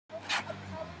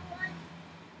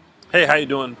Hey, how you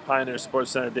doing? Pioneer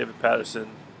Sports Center, David Patterson,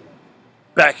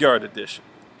 Backyard Edition.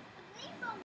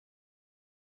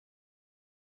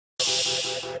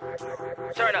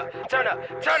 Turn up, turn up,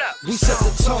 turn up. We set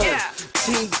the tone, Yeah.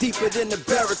 team deeper than the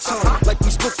baritone. Like we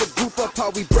split the group up,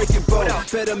 how we break it bone.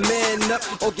 Better man up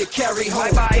or get carried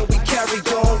home. Bye-bye. Then we carry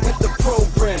on with the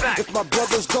program. Back. If my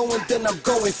brother's going, then I'm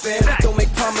going, fam. Don't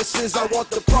make promises, I want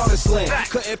the promised land.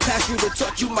 Couldn't pass you the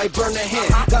touch, you might burn a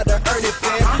hand. Gotta earn it,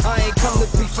 fam. I ain't come to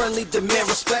be friendly, demand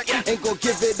respect. Ain't gon'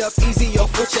 give it up easy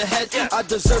off with your head. I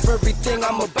deserve everything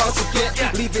I'm about to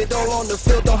get. Leave it all on the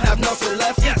field, don't have nothing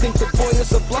left. Think the boy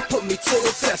is a bluff, put me to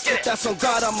the test. That's on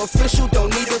God, I'm official, don't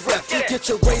need a ref. Get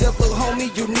your weight up, little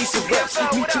homie, you need some reps.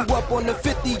 Meet you up on the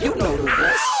 50, you know the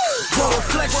rest. One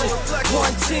reflection,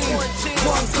 one team,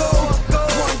 one goal,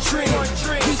 one dream.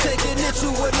 We taking it to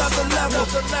another level.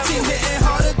 Team hitting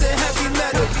harder than heavy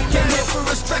metal. Came here for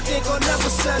respect, ain't gon' never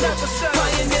settle.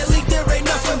 Pioneer League, there ain't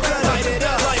nothing better. Light it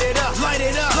up, light it up, light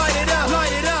it up, light it up,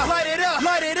 light it up, light it up,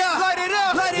 light it up, light it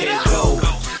up, light it up.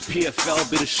 PFL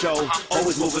be the show,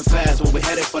 always moving fast when we're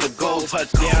headed for the goal.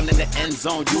 Touchdown in the end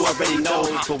zone, you already know.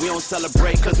 But we don't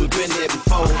celebrate cause we've been there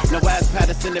before. Now ask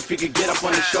Patterson if he could get up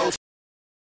on the show.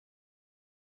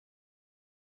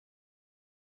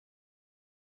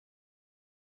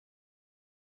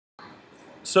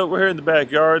 So we're here in the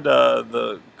backyard,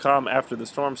 the calm after the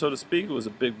storm, so to speak. It was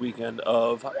a big weekend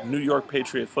of New York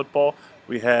Patriot football.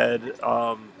 We had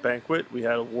banquet, we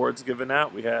had awards given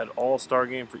out, we had all-star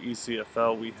game for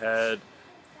ECFL, we had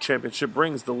championship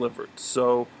rings delivered.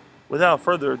 So without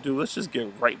further ado, let's just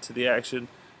get right to the action.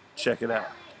 Check it out.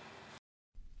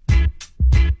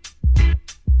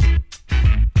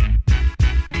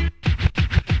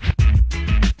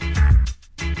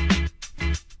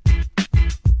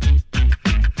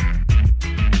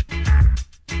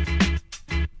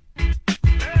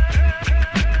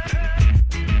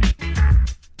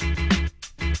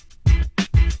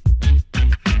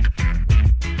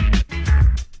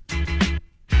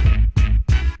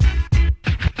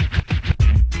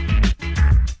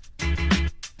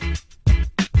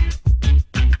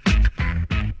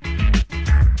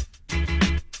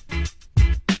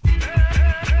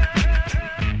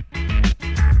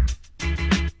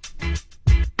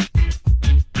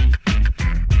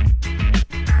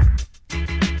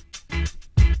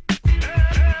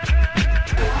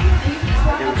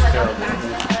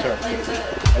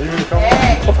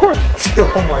 Of course.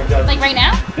 Oh my god. Like right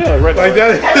now? Yeah, right now. Like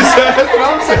that? That's what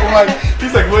I'm saying. Like,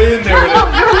 he's like way in there.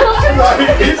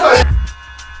 He's like.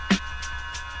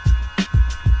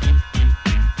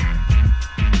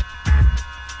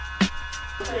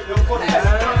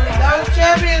 That was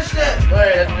championship.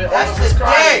 That's the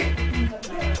day.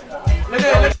 Look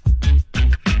at it.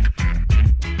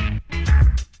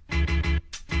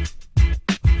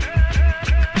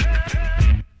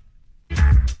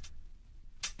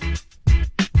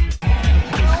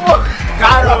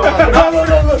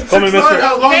 Come in, mister.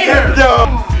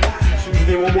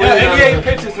 Yeah, 88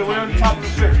 pitches and we're on the top of the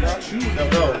fifth.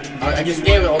 No, I just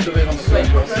gave it all the way on the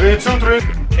plate, bro. 3, 2, 3.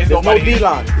 There's no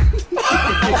D-line.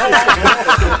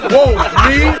 Whoa,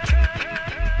 me?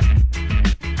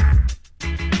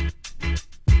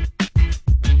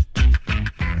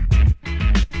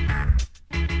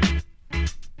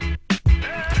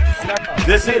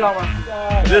 This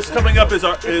coming up is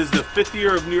the 5th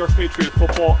year of New York Patriot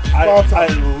football. I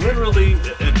literally,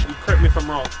 and correct me if I'm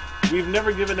wrong, we've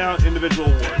never given out individual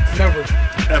awards. Never.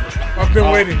 Ever. I've been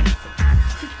waiting.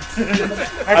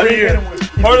 Every year.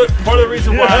 Part of the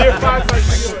reason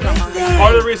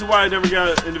why I never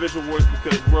got individual awards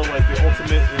because we're like the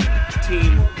ultimate in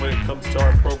team when it comes to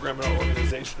our program and our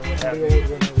organization and what have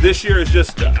you. This year is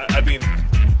just, I mean,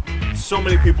 so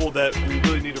many people that we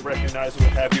really need to recognize and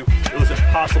what have you. It was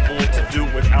impossible to do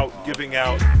without giving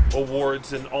out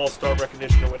awards and all-star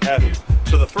recognition and what have you.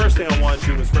 So the first thing I want to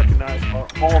do is recognize our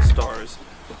all-stars.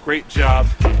 Great job.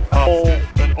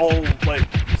 An all like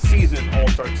season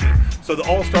all-star team. So the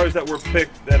all-stars that were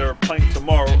picked that are playing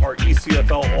tomorrow are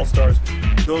ECFL all-stars.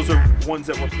 Those are ones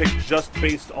that were picked just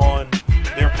based on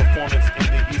their performance in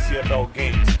the ECFL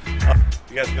games.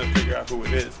 You guys are gonna figure out who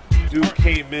it is. Dude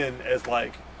came in as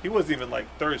like, he wasn't even like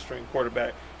 3rd string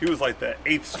quarterback. He was like the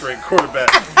 8th string quarterback.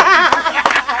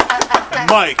 And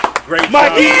Mike, great job.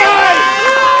 Mikey!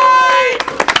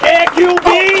 Yeah, QB!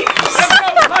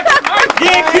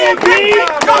 Yeah, QB!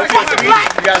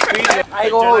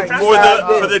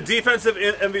 For the defensive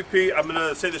MVP, I'm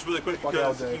gonna say this really quick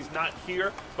because he's not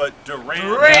here, but Durant.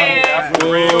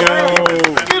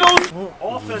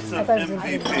 Offensive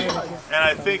MVP, and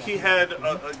I think he had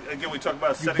again we talked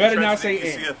about setting trends in the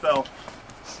ECFL.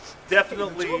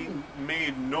 definitely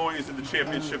made noise in the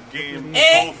championship game,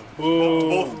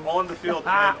 both on the field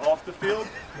and off the field,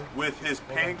 with his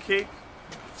pancake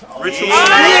ritual. It's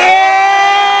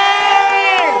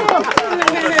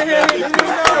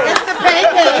the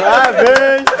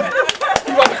pancake.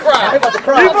 You about to cry. You about to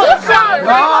cry.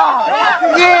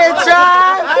 Yeah,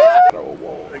 John.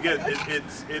 Again,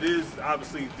 it is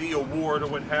obviously the award or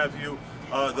what have you.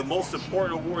 The most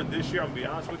important award this year, I'm going to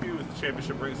be honest with you, is the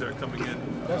championship rings that are coming in.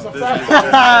 That's a fact.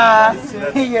 That's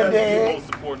the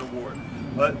most important award.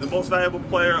 The most valuable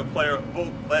player, a player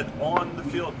both led on the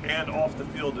field and off the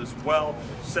field as well,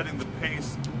 setting the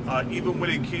pace. Even when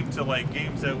it came to like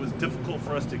games that it was difficult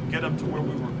for us to get up to where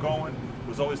we were going,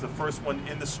 was always the first one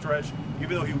in the stretch.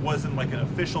 Even though he wasn't like an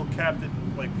official captain,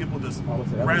 like people just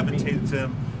gravitated to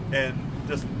him, and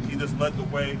he just led the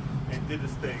way and did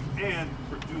his thing, and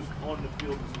produced on the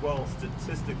field as well.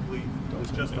 Statistically,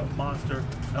 was just a monster.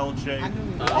 LJ.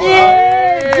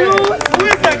 Yeah, Juice. Who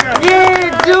is that guy?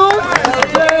 Yeah, Juice.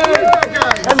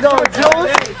 Let's go,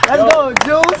 Juice. Let's go,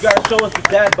 Juice. You gotta show us the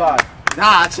dad bod.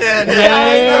 Nah, chill.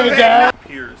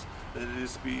 Peers that it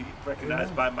is to be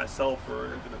recognized by myself or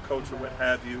even a coach or what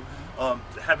have you.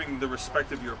 Having the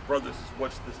respect of your brothers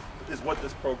is what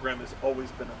this program has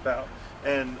always been about.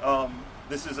 And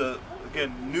this is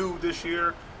again new this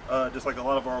year, just like a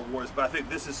lot of our awards. But I think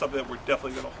this is something that we're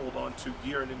definitely going to hold on to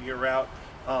year in and year out.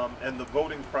 And the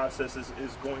voting process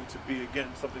is going to be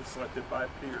again something selected by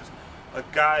peers. A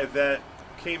guy that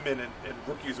came in and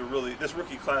rookies are really, this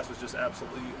rookie class was just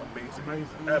absolutely amazing.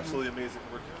 Absolutely amazing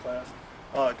rookie class.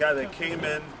 A guy that came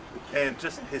in and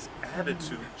just his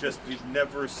attitude, just you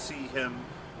never see him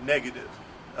negative.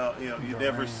 You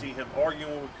never see him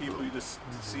arguing with people. You just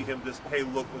see him just, hey,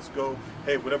 look, let's go.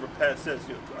 Hey, whatever Pat says,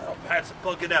 Pat's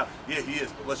bugging out. Yeah, he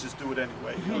is, but let's just do it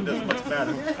anyway. It doesn't much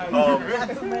matter.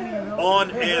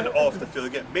 On and off the field.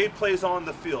 Again, made plays on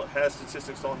the field, has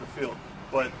statistics on the field,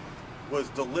 but was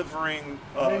delivering,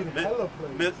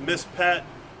 Miss Pat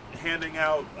handing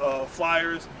out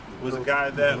flyers, was a guy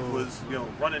that was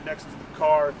running next to the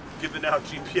car, giving out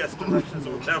GPS directions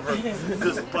or whatever.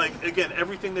 Just like, again,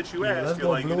 everything that you asked,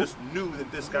 you just knew that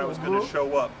this guy was going to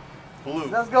show up. Blue.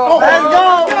 Let's go. Let's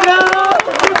go, Blue.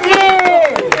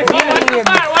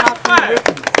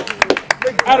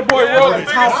 Attaboy, rolling.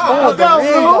 Let's go, Blue.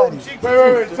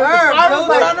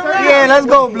 Yeah, let's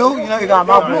go, Blue. You know you got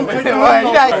my Blue. You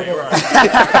got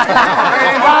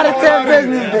 10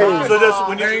 business days. So just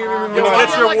when you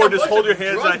get your award, just hold your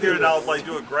hands out here and I'll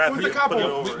do a graphic and put it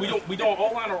over. We doing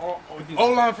O-line or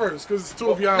O-line first, because it's two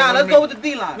of y'all. Nah, let's go with the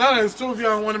D-line. No, it's two of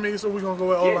y'all wanted me, so we're going to go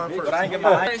with O-line first. But I ain't get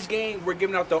my trench game. We're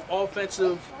giving out the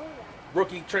offensive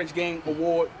rookie trench game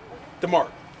award to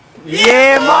Mark.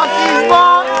 Yeah, Marky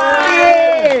Mark.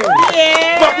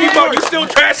 Yeah. Marky Mark, you still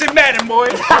trashing Madden, boy.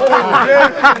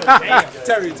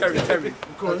 Terry. Of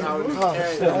course.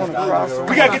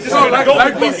 We gotta get this on.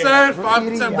 Like we said, 5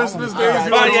 to 10 business days.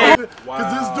 Because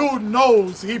this dude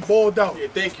knows he balled out. Yeah,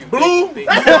 thank you. Blue.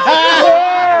 Let's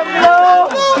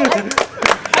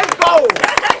go.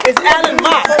 It's Alan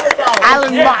Mott.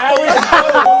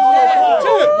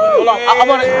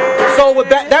 So with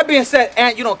that being said,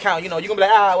 and you don't count, you're gonna be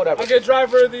like, whatever. I get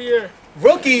driver of the year.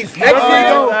 Rookies,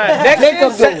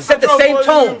 next year, set the same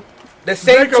tone. The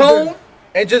same tone,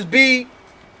 and just be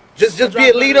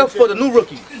a leader for the new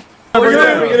rookies. You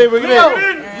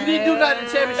didn't do nothing in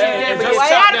the championship game. Why you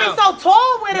gotta be so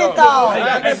tall with it though?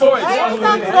 Hey, boys. Why you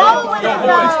so tall with it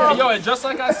though? Yo, and just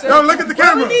like I said. Yo, look at the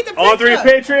camera. On 3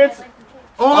 Patriots.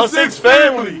 On 6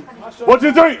 family. 1,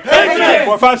 2, 3. Patriots.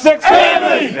 4, 5, 6.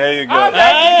 Family. There you go.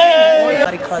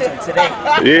 Somebody cousin today.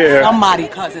 Yeah. Somebody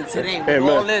cousin today. With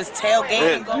all this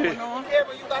tailgating going on.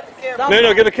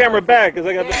 No, get the camera back, because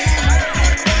I got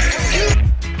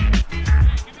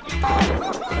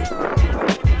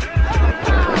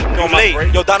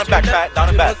Yo, down and back, Pat. Down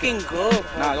and back. Looking good.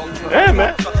 Yeah,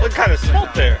 man. What kind of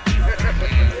smoke there?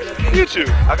 You two.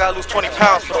 I gotta lose 20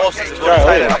 pounds for the offseason.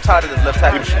 I'm tired of this left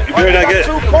tackle shit. You better not get it.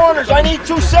 2 corners. I need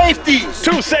 2 safeties.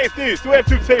 2 safeties. We have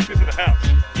 2 safeties in the house.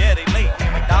 Yeah, they late.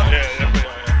 McDonald's.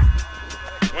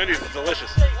 Yeah. Wendy's is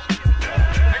delicious.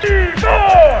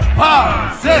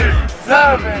 5, 6,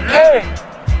 7, 8.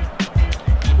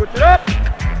 Switch it up.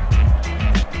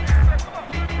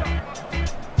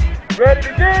 Ready to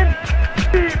begin?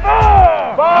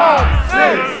 5,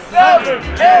 6,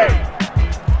 7, 8.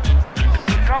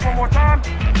 One more time.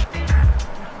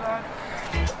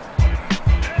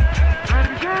 Ready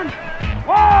to begin?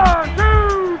 1,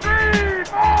 2, 3,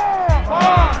 4.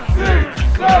 5,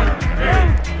 6, 7,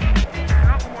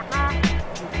 8. One more time.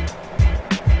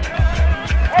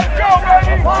 Let's go,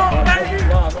 baby.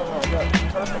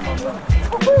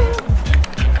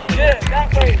 Yeah.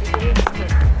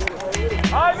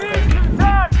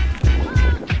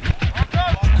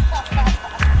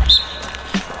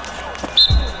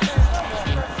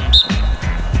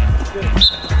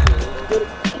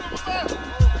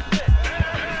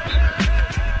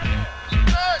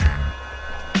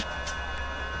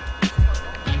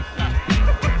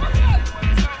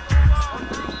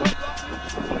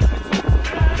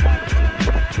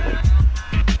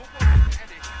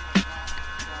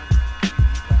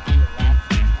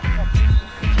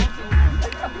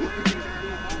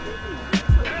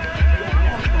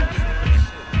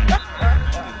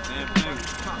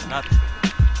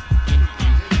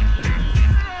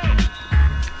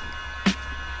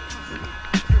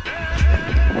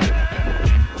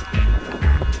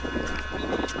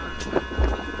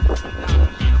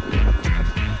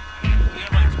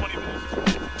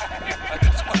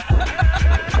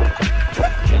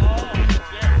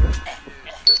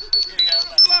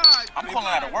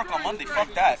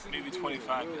 Fuck that. Maybe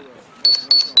 25 minutes.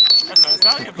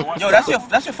 Yo,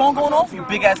 that's your phone going off, you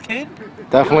big ass kid?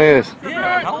 Definitely is.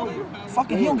 Yeah.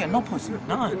 Fucking, he don't get no pussy.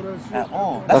 None. At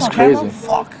all. That's on crazy. camera?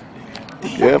 Fuck.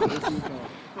 Yep.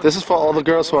 This is for all the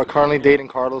girls who are currently dating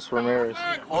Carlos Ramirez.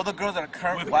 All the girls that are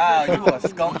currently. Wow, you a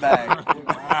scumbag.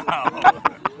 Wow.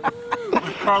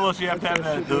 With Carlos, you have to have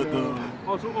that.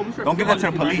 Don't give that to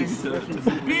the police.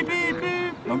 Beep, beep,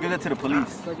 beep. Don't give that to the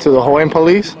police. To the Hawaiian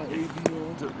police?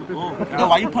 Yo,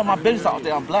 why you put my business out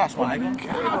there on blast, my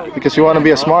nigga? Because you want to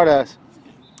be a smart ass.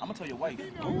 I'm gonna tell your wife.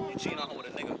 You cheating on her with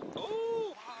a nigga.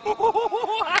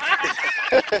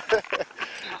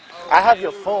 I have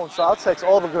your phone, so I'll text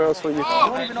all the girls for you. You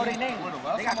don't even know their name.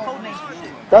 They got code names for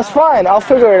shit. That's fine. I'll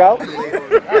figure it out.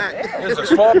 It's a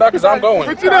small back because I'm going.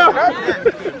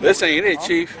 This ain't it,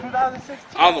 Chief. I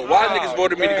don't know why niggas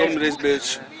voted me to go to this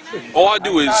bitch. All I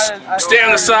do is stay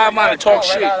on the sideline and talk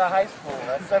shit.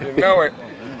 You know it.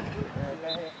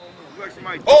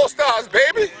 All stars,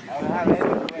 baby.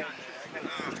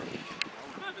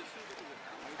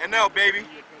 And now, baby,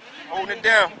 holding it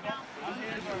down.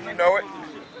 You know it.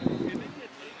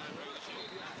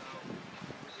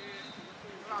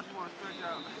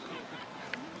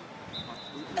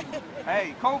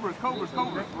 Hey, Cobras. Cobras.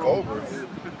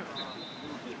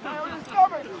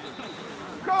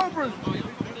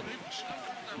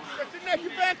 Get your neck,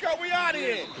 your back up, we out of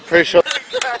here. Pretty sure. I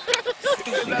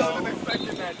wasn't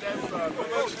expecting that. That's I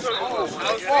was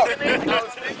walking in. I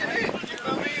was thinking it. You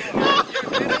feel me?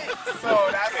 So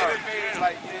that's what it made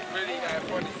like really that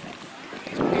funny.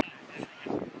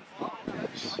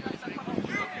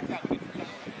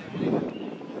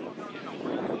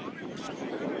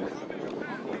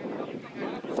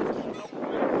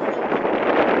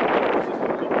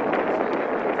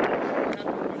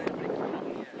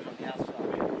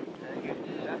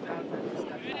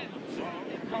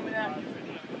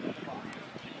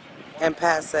 And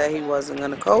Pat said he wasn't going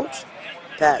to coach.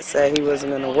 Pat said he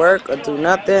wasn't going to work or do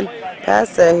nothing. Pat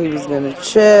said he was going to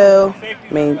chill,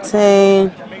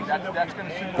 maintain,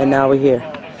 and now we're here.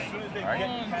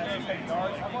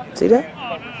 See that?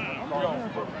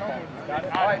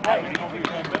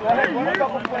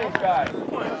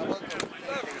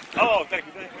 Oh, thank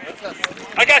you.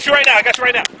 I got you right now. That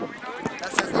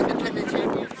says independent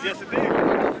champion. Yes, it did.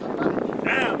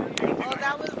 Damn. Oh,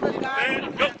 that was the guy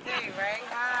from that day, right?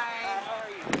 Hi.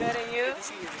 Good and you?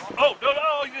 Oh, no,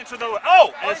 you didn't know it.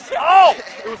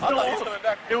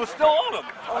 It was still on him.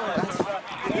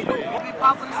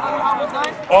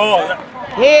 Oh.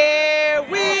 Here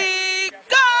we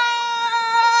go!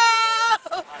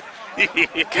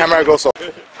 Camera goes off.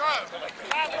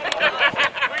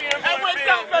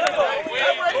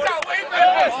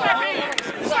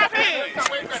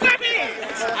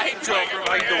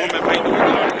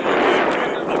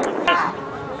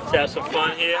 Let's have some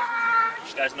fun here.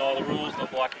 You guys know all the rules, no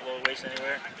blocking low waist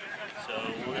anywhere. So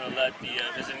we're going to let the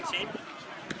visiting team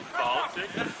call it.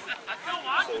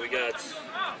 So we got,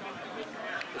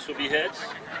 this will be heads.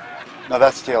 No,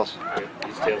 that's tails. Okay,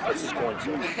 these tails, that's just coin.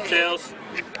 So tails,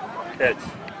 heads.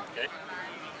 Okay?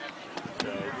 So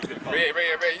who's going to call it?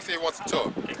 Ray, you say he wants to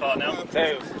talk. Can you call it now?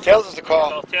 Tails. Tails is the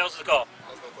call. Tails is the call. I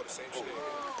was going for the same shit.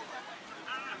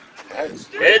 Heads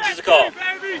is the call. I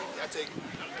take it.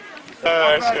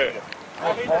 Shit.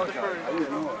 Oh,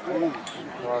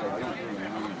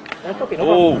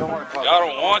 y'all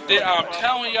don't want that. I'm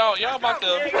telling y'all, y'all about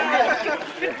to.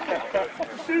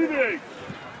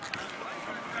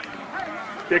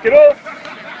 Kick it off.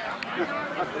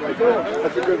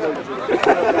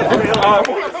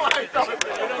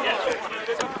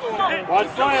 Watch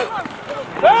fire.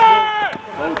 Hey!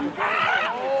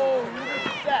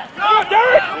 Go,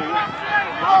 Derek!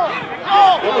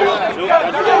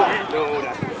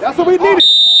 That's what we needed.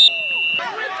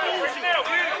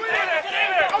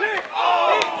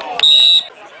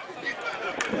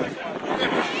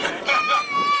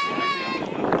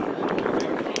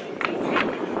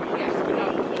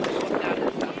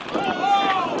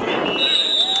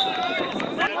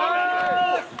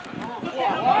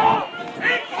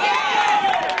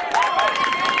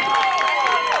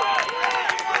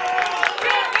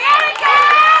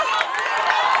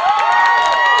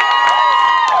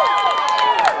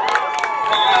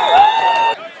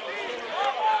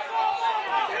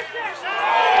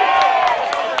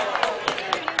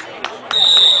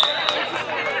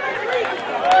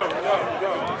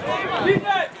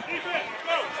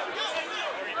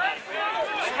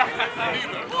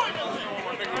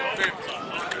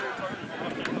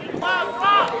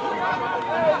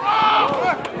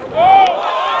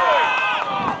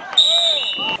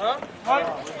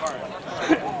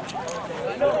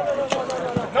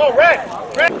 No, red.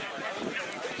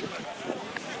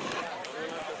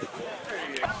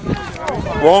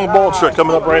 Wrong ball trick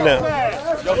coming up right now. Yeah.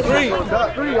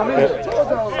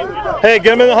 Hey,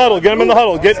 get him in the huddle. Get him in the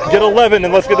huddle. Get 11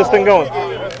 and let's get this thing going.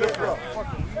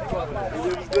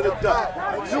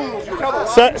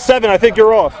 7, I think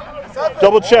you're off.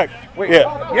 Double check.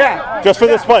 Yeah. Yeah. Just for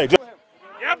this play.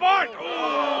 Yeah, Bart!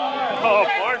 Oh,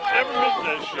 Bart never missed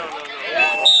that shot.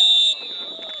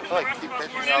 I like to keep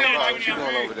catching out guard. What you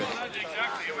doing over there?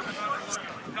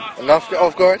 Enough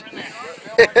off guard? How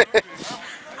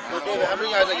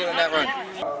many yards I get on that run?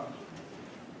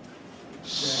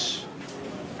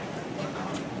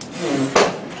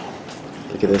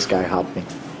 Look at this guy hopping.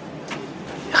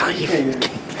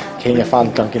 Can you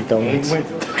find Dunkin' Donuts? He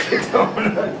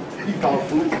found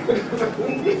food.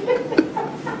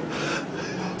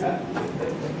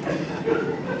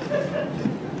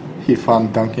 He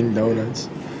found Dunkin' Donuts.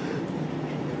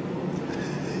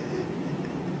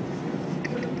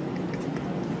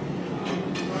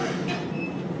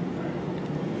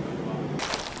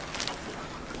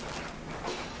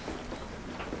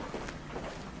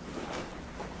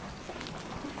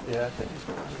 Yeah, I think.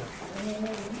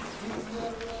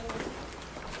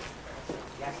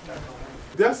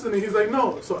 Destiny, he's like,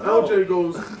 no. So LJ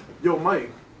goes, yo,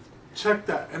 Mike, check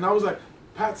that. And I was like,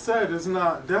 Pat said it's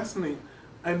not Destiny.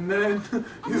 And then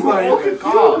he's like,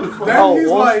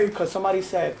 because somebody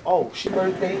said, oh, she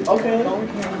birthday. Okay.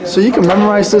 So you can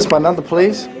memorize this but not the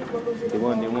plays? They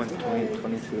won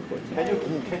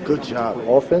 22-14. Good job.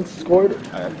 Offense scored?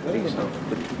 I think so.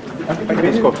 I think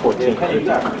they scored 14.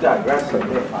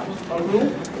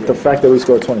 The fact that we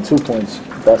scored 22 points,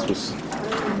 that's what's...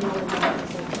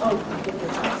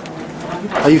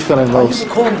 How you feeling, Rose?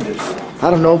 I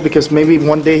don't know, because maybe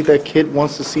one day that kid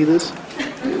wants to see this.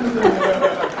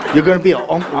 You're gonna be an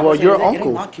uncle. Well, you're an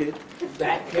uncle. My kid.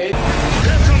 That kid.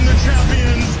 Here come the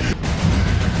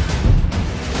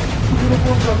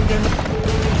champions.